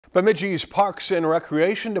Bemidji's Parks and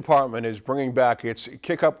Recreation Department is bringing back its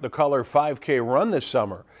Kick Up the Color 5K run this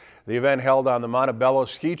summer. The event held on the Montebello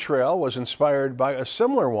Ski Trail was inspired by a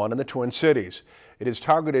similar one in the Twin Cities. It is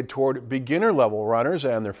targeted toward beginner-level runners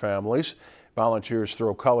and their families. Volunteers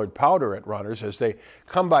throw colored powder at runners as they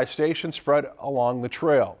come by stations spread along the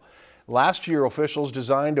trail. Last year, officials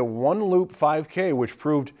designed a one-loop 5K, which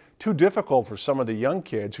proved too difficult for some of the young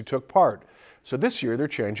kids who took part. So this year, they're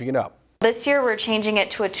changing it up. This year we're changing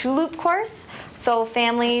it to a two-loop course, so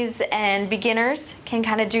families and beginners can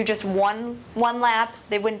kind of do just one lap.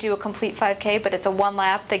 They wouldn't do a complete 5K, but it's a one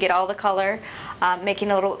lap. They get all the color, making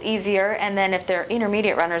it a little easier, and then if they're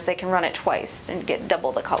intermediate runners, they can run it twice and get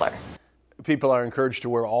double the color. People are encouraged to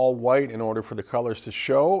wear all white in order for the colors to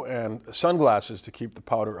show, and sunglasses to keep the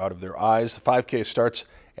powder out of their eyes. The 5K starts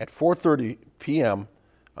at 4:30 p.m.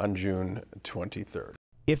 on June 23rd.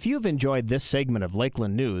 If you've enjoyed this segment of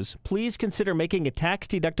Lakeland News, please consider making a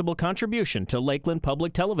tax-deductible contribution to Lakeland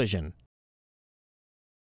Public Television.